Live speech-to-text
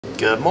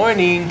Good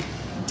morning,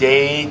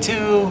 day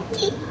 2.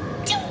 It's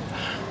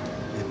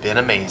been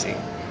amazing.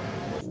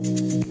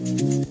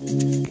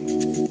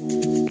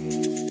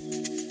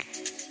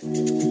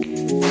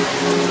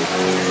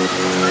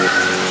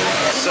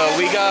 So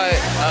we got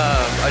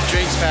a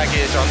drinks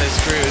package on this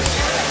cruise,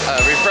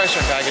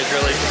 refreshment package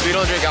really, because we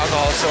don't drink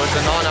alcohol, so it's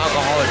a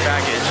non-alcoholic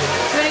package.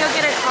 You wanna go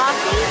get a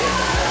coffee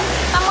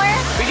somewhere?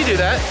 We can do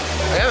that.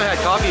 I haven't had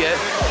coffee yet.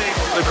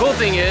 The cool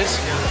thing is,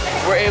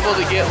 we're able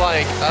to get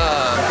like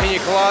pina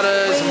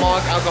coladas,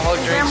 mock alcoholic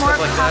drinks, stuff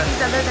like that.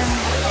 Other than...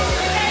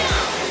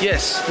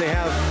 Yes, they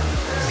have.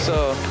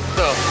 So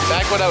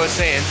back what I was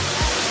saying.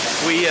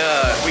 We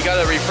got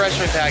a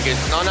refreshment package,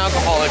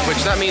 non-alcoholic,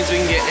 which that means we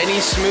can get any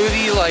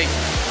smoothie like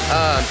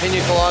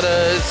pina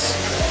coladas,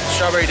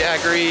 strawberry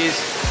daiquiris,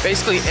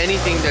 basically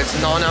anything that's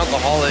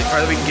non-alcoholic, or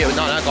that we can get with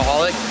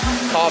non-alcoholic,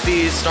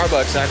 coffees,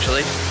 Starbucks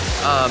actually,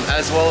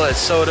 as well as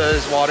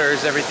sodas,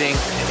 waters, everything.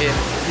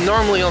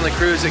 Normally on the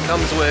cruise it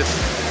comes with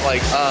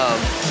like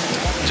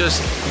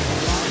just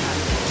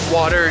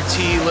water,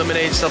 tea,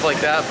 lemonade, stuff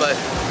like that, but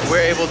we're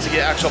able to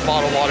get actual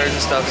bottled waters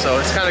and stuff, so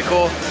it's kind of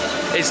cool.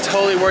 It's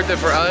totally worth it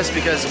for us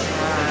because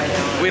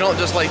we don't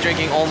just like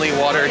drinking only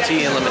water,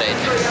 tea, and lemonade.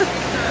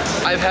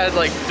 I've had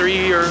like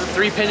three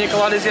pina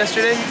coladas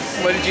yesterday.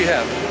 What did you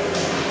have?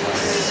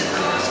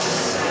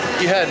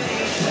 You had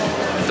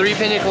 3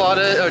 pina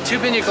coladas, or 2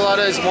 pina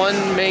coladas,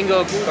 1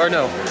 mango, or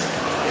no,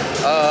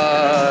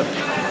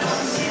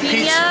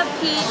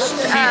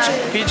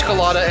 peach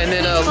colada, and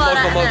then a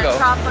Loco Moco.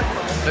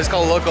 It's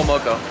called Loco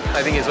Moco,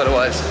 I think is what it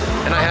was.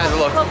 And I had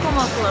the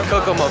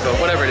Coco Moco,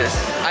 whatever it is.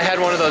 I had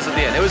one of those at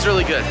the end. It was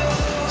really good.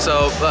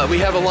 So we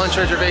have a lunch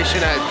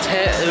reservation at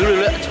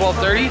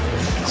 12:30.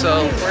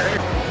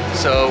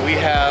 So we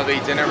have a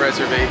dinner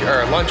reservation,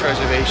 or a lunch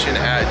reservation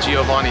at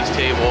Giovanni's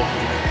table.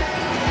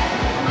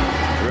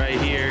 Right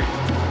here.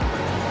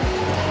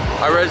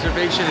 Our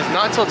reservation is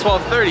not till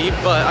 12:30,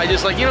 but I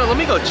just like, you know, let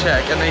me go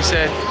check. And they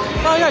said,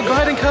 oh yeah, go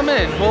ahead and come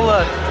in. We'll,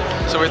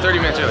 so we're 30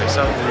 minutes early,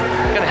 so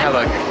we're gonna have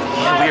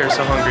we are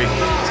so hungry.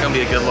 It's gonna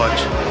be a good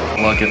lunch.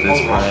 Look at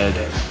this bread.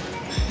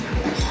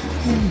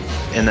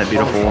 And that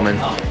beautiful woman.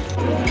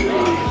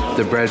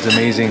 The bread's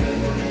amazing.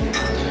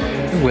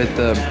 With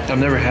I've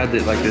never had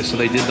it like this. So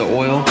they did the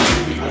oil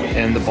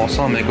and the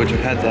balsamic, which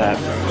I've had that,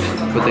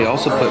 but they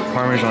also put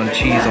Parmesan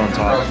cheese on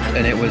top,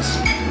 and it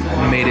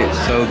made it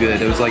so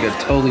good. It was like a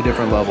totally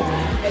different level.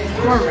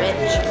 More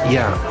rich.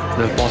 Yeah,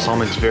 the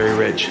balsamic's very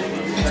rich,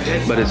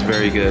 but it's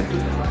very good.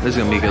 This is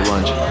gonna be a good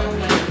lunch.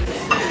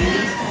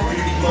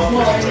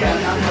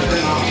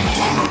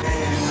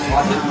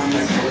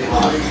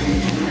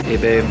 Hey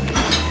babe.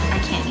 I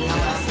can't eat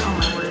this, oh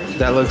my word.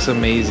 That looks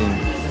amazing.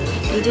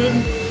 He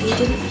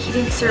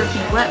didn't serve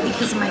me what,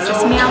 because of my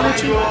sesame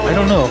allergy? I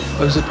don't know. It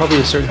was probably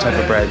a certain type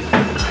of bread.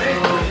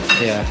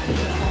 Yeah.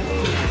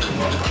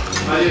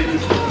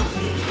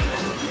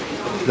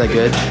 Is that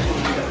good?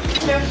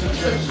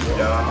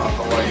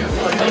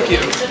 Thank you.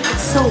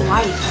 It's so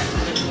white.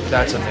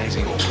 That's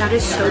amazing. That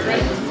is so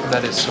good.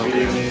 That is so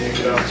good.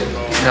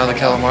 Now the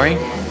calamari.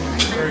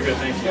 Very good,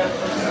 thank you.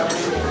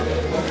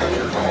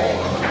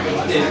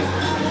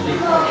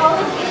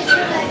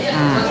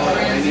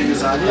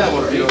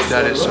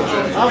 That is so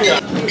good.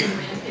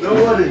 Don't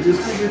worry,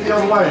 just speak with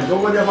your wine.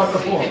 Don't worry about the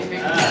phone. Is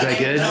that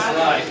good?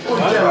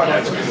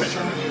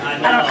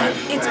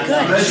 It's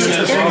good.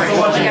 It's different.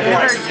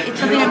 Like it's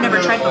something I've never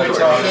tried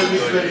before.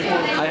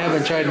 I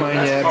haven't tried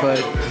mine yet,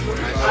 but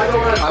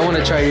I want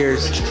to try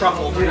yours.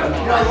 Truffle. You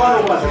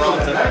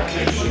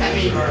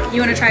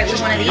want to try it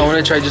with one of these? I want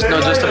to try just a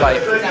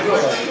bite.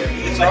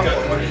 It's like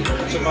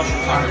it's a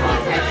mushroom.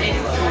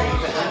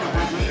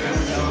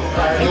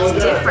 It's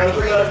different.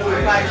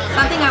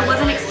 Something I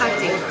wasn't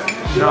expecting.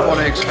 Not what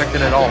I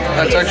expected at all.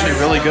 That's actually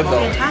really good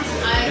though.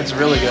 Fantastic. It's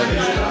really good.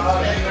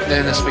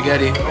 Then the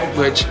spaghetti,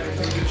 which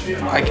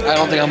I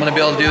don't think I'm gonna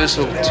be able to do this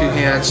with 2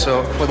 hands,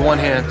 so with 1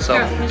 hand, so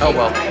oh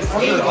well.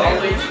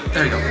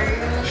 There you go.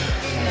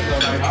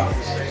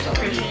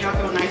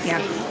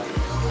 Yeah.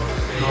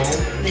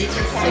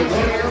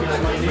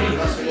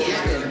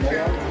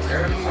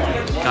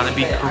 Gotta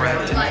be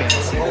correct and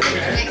fancy.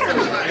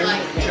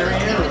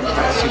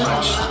 Too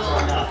much.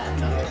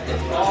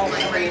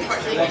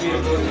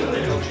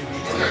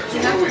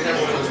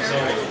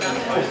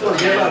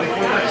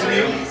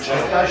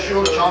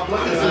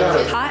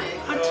 Hot?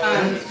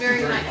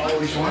 Very nice.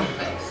 Which one?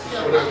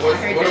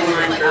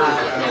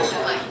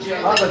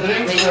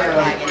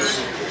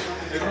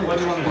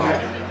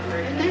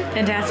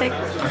 Fantastic.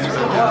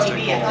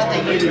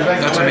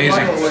 That's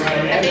amazing.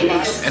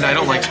 And I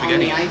don't like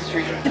spaghetti.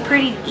 It's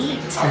pretty to eat.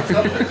 Oh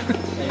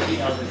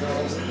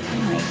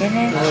my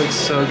goodness. That looks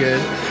so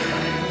good.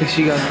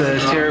 She got the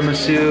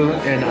tiramisu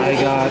and I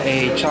got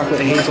a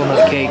chocolate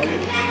hazelnut cake,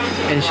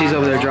 and she's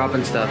over there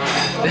dropping stuff.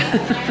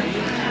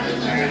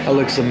 That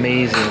looks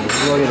amazing.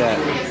 Look at that.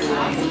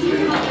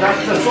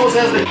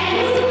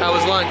 How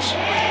was lunch?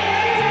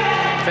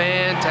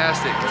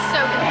 Fantastic. So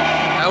good.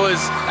 That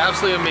was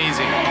absolutely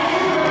amazing.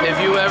 If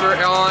you ever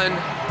on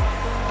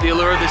the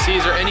Allure of the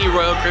Seas or any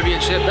Royal Caribbean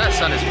ship, that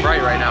sun is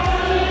bright right now.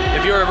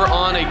 If you're ever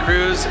on a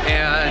cruise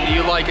and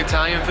you like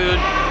Italian food,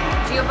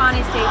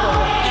 Giovanni's Table.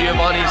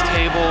 Giovanni's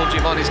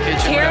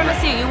Kitchen.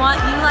 Tiramisu. You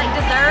like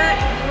dessert?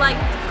 You like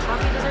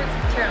coffee desserts?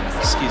 Tiramisu.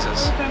 Excuse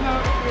us.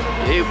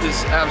 It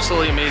was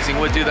absolutely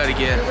amazing. We'll do that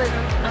again. It was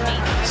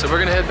amazing. So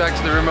we're gonna head back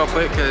to the room real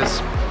quick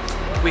because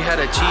we had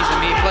a cheese and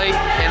meat plate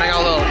and I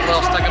got a little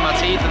stuck in my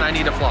teeth and I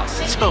need a floss.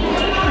 So,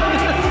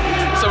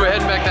 so we're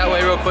heading back that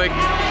way real quick.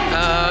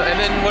 And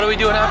then what are we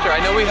doing after? I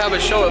know we have a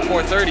show at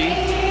 4:30.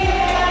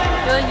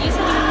 Well, you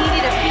said you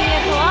needed a pina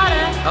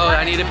colada. Oh,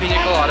 I need a pina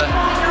colada.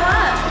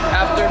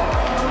 After?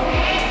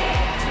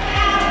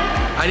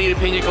 I need a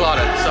pina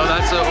colada. So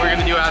that's what we're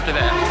gonna do after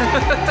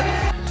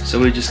that. So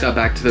we just got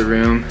back to the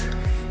room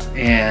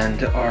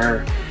and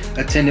our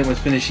attendant was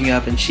finishing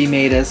up and she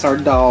made us our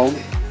dog.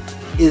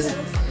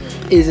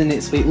 Isn't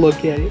it sweet?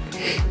 Look at it.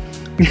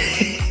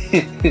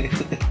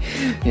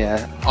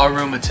 Yeah, our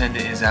room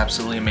attendant is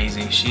absolutely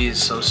amazing. She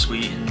is so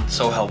sweet and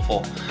so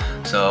helpful.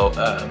 So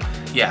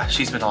yeah,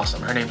 she's been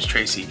awesome. Her name's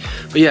Tracy.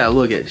 But yeah,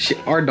 look at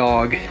our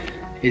dog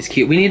is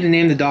cute. We need to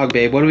name the dog,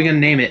 babe. What are we gonna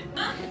name it?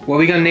 What are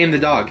we gonna name the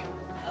dog?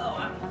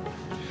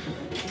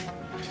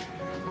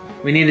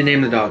 We need to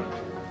name the dog.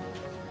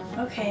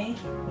 Okay.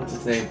 What's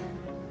his name?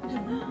 I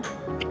don't know.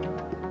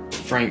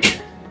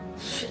 Frank.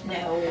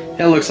 No.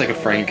 That looks like a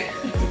Frank.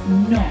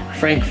 No.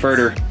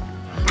 Frankfurter.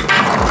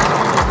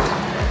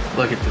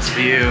 Look at this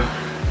view.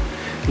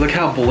 Look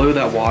how blue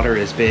that water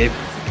is, babe.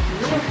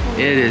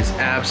 It is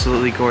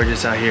absolutely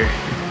gorgeous out here.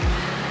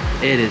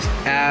 It is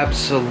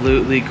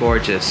absolutely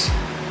gorgeous.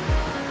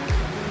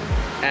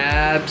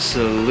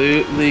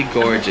 Absolutely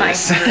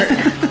gorgeous.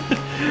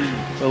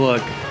 But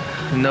look,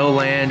 no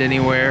land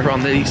anywhere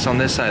on this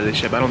side of the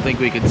ship. I don't think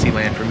we could see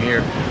land from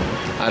here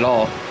at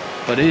all.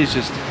 But it is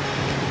just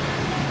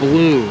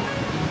blue.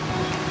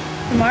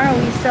 Tomorrow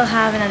we still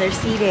have another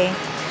sea day.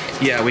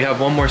 Yeah, we have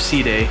one more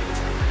sea day.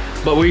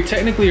 But we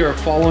technically are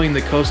following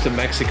the coast of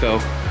Mexico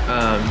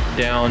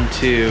down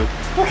to...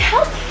 Look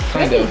how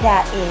pretty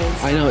that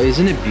is. I know,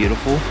 isn't it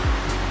beautiful?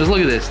 Just look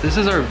at this. This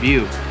is our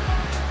view.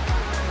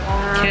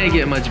 Wow. Can't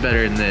get much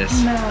better than this.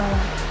 No.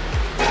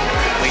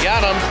 We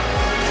got them.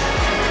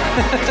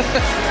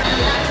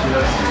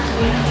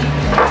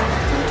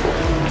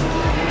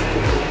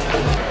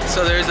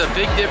 So there's a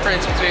big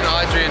difference between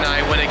Audrey and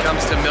I when it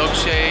comes to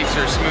milkshakes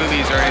or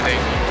smoothies or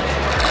anything.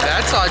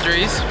 That's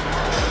Audrey's.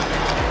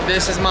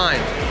 This is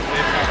mine.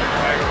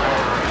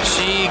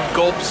 She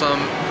gulps them.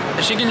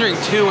 She can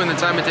drink 2 in the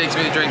time it takes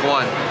me to drink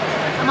 1.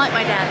 I'm like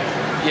my dad.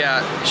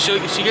 Yeah,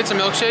 she gets a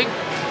milkshake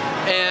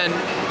and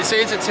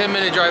say it's a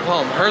 10-minute drive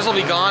home. Hers will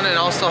be gone and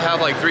I'll still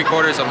have like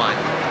 3/4 of mine.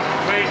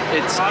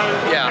 It's,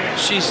 yeah,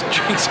 she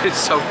drinks it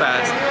so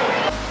fast.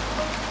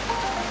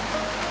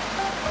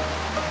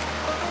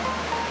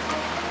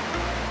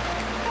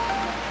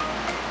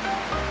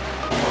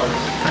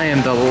 I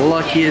am the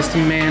luckiest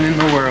man in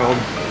the world.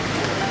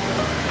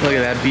 Look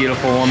at that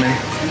beautiful woman.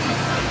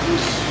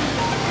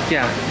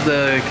 Yeah,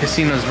 the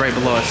casino's right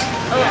below us.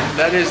 Oh.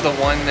 That is the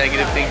one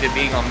negative thing to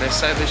being on this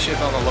side of the ship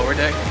on the lower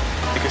deck.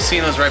 The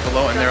casino's right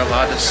below and they're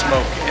allowed to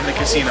smoke in the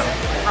casino.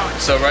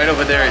 So right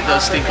over there it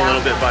does stink a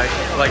little bit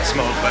like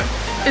smoke, but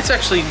it's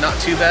actually not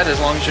too bad as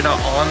long as you're not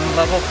on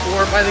level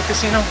 4 by the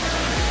casino.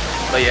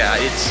 But yeah,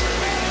 it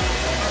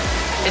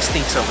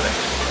stinks over there.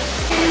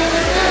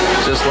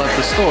 Just left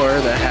the store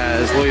that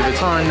has Louis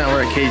Vuitton, now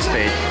we're at Kate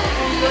Spade.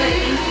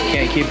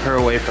 Can't keep her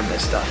away from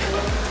this stuff.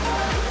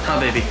 Huh,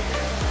 baby?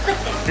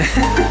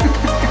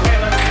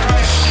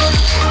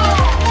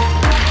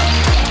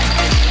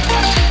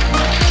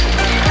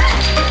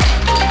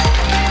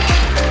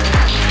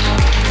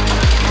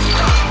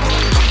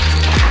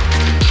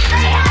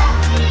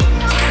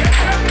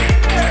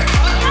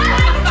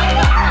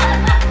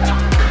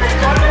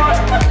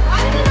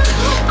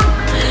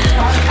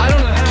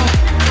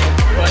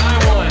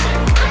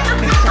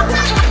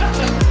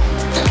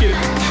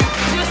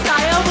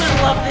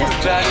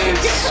 That is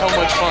so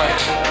much fun.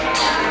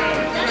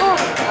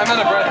 I'm out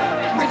of breath.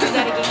 We're doing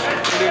that again.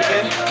 Can you do it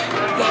again?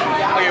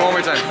 Okay, one more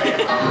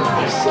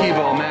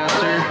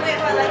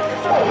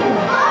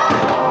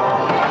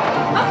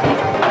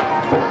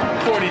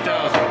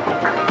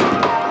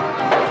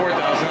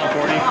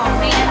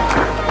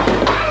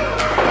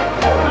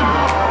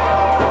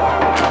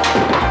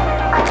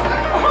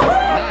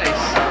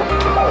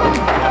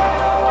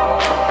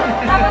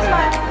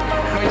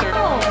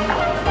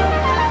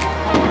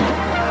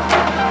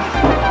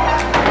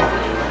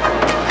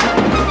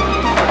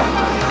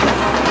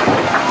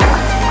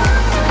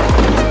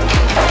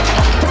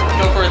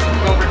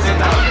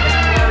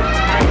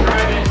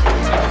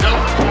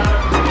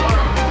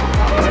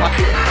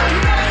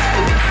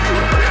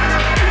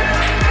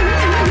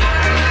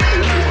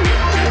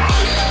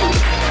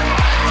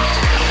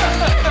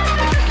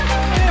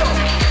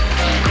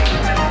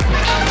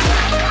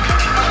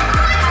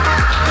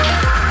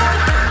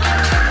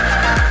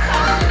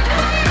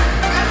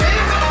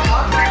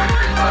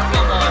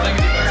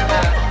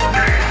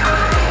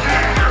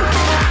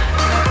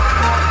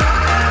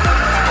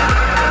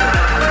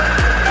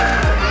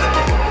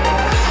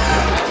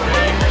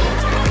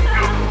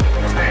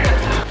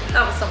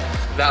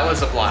That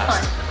was a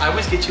blast. I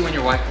always get you when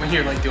you're like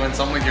doing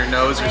something with your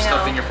nose or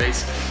stuff in your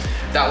face.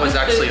 That was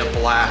actually a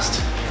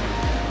blast.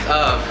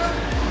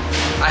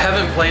 I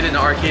haven't played in an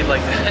arcade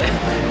like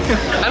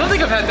that. I don't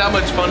think I've had that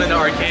much fun in an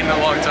arcade in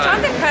a long time.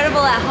 Sounds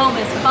incredible at home.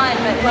 It's fun,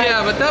 but like,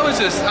 yeah, but that was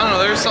just, I don't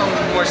know, there's something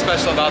more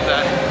special about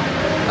that.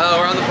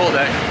 We're on the pool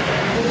deck.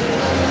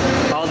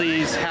 All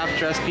these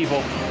half-dressed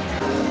people.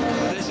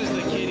 This is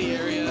the kiddie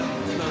area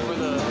for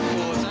the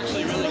pool. It's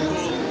actually really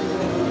cool.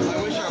 I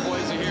wish our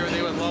boys were here.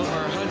 They would love,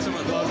 or Hudson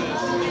would love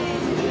this.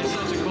 It's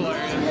such a cool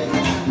area.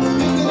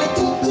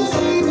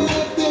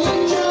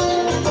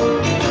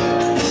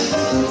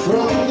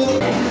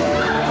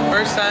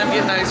 First time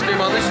getting ice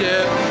cream on the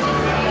ship.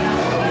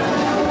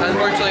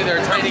 Unfortunately,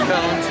 they're tiny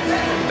cones.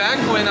 Back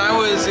when I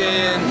was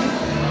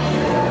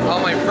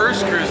on my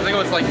first cruise, I think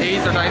it was like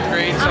 8th or 9th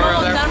grade, somewhere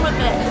around there. I'm almost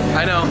done with it.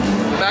 I know.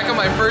 Back on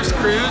my first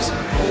cruise,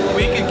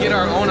 we could get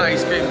our own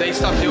ice cream. They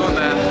stopped doing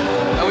that.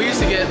 And we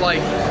used to get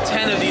like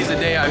 10 of these a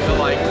day, I feel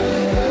like.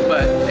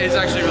 But it's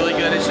actually really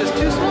good. It's just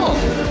too small.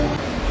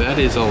 That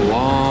is a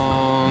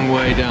long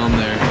way down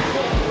there.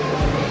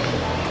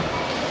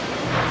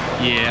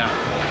 Yeah.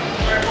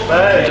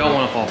 Hey. Don't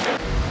want to fall.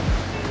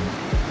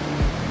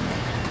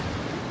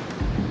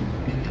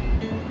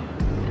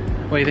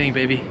 What do you think,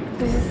 baby?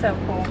 This is so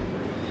cool.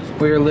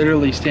 We are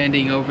literally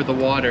standing over the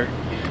water.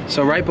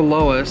 So right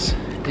below us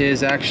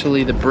is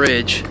actually the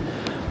bridge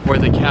where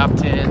the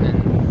captain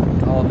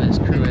and all of his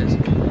crew is.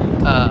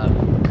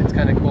 It's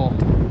kind of cool.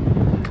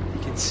 You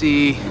can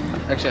see,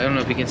 actually I don't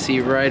know if you can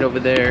see right over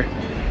there.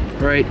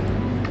 Right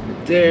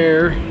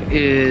there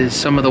is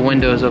some of the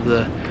windows of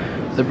the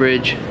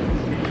bridge.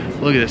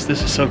 Look at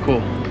this is so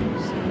cool.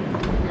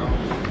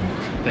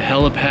 The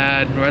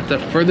helipad, we're at the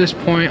furthest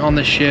point on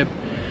the ship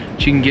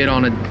that you can get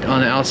on the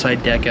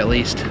outside deck at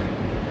least.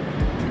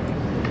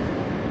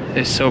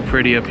 It's so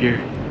pretty up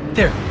here.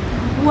 There.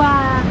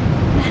 Wow,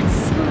 that's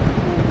so cool.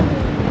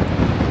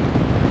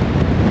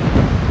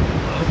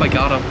 I hope I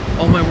got him.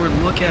 Oh my word,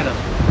 look at him.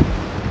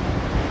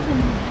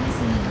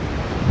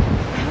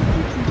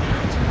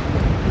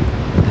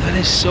 That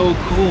is so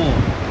cool.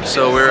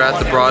 So we're at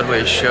the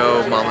Broadway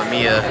show, Mamma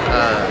Mia.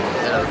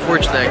 And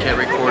unfortunately, I can't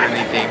record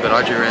anything, but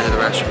Audrey ran to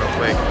the restroom real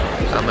quick.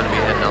 I'm gonna be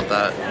heading out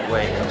that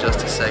way in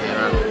just a second.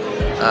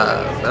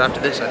 But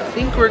after this, I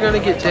think we're gonna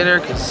get dinner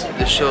because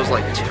this show's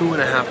like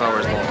 2.5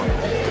 hours long.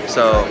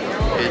 So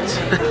it's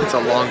it's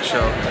a long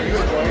show.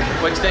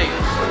 What'd you think?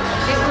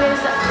 It was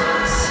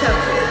so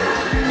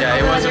cool. Yeah,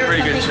 it was a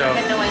pretty good show.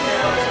 I had no idea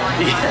what was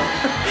going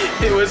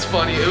on. Yeah, it was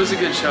funny. It was a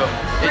good show.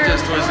 It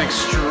just was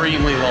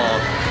extremely long.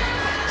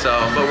 So,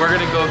 but we're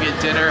gonna go get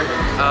dinner.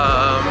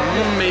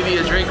 Maybe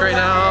a drink right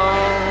now.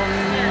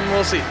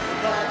 We'll see.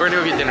 We're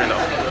gonna go get dinner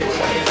though.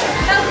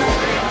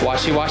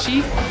 Washi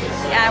washi?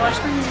 Yeah, I watched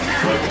my movie.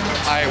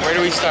 Alright, where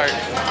do we start?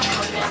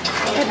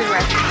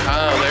 Everywhere.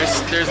 Oh,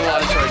 there's a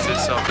lot of choices.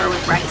 So Start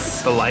with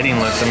rice. the lighting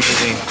looks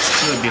amazing.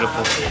 It's really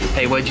beautiful.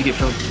 Hey, what'd you get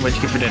for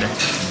dinner?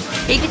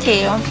 Baked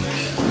potato,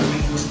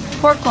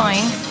 pork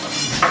loin,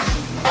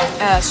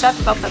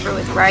 stuffed bell pepper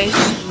with rice,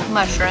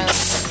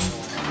 mushrooms.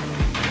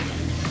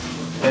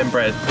 And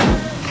bread.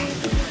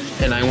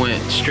 And I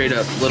went straight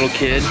up little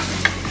kid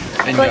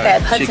and Like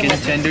got that, chicken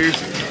Hudson. tenders,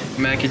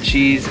 mac and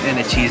cheese, and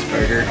a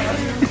cheeseburger.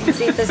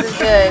 See if this is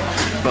good.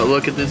 But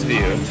look at this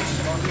view.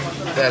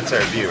 That's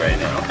our view right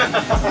now.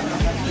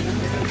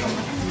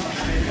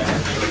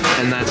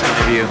 And that's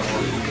my view.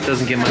 It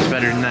doesn't get much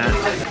better than that.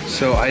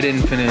 So I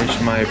didn't finish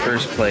my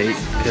first plate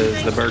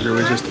because the burger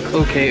was just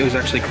okay. It was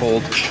actually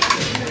cold.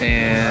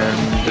 And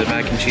the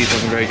mac and cheese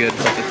wasn't very good,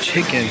 but the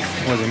chicken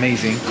was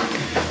amazing.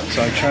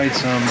 So I tried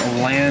some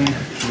lamb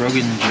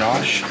Rogan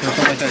Josh or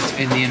something like that. It's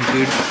Indian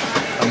food.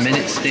 A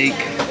minute steak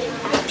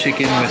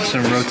chicken with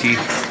some roti.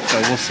 So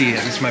we'll see.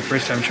 This is my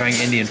first time trying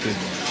Indian food.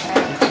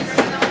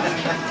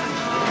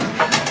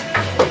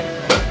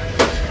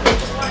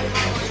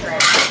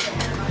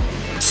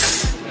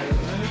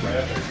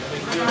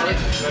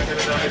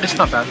 It's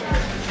not bad.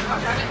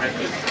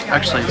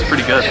 Actually, it's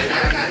pretty good.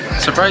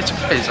 Surprise,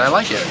 surprise. I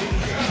like it.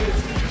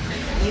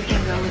 You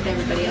can go with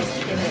everybody else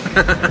to get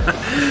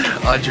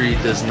it. Audrey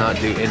does not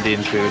do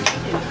Indian food.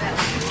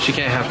 She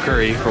can't have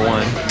curry for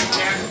one.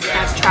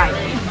 I've tried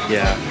it.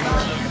 Yeah.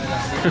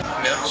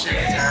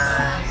 Milkshake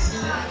time.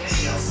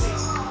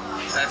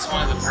 That's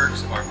one of the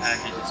perks of our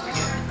packages. We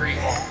get free,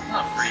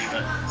 not free,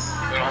 but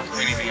we don't have to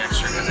pay anything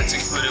extra because it's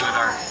included in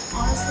our.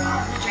 Honestly,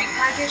 the drink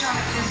package on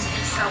the cruise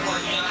is so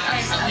worth it.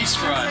 At least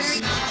for us.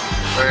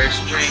 Whereas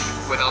drink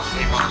without the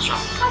name on the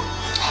shop.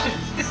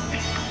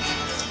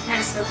 That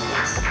is so cool.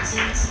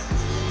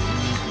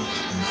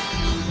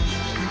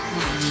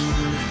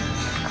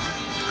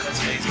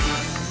 That's amazing.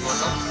 You want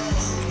some?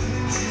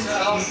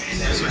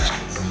 Switch.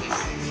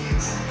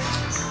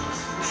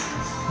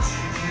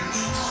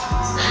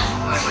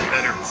 I like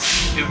better.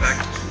 Do it back.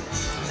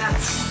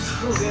 That's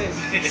so good.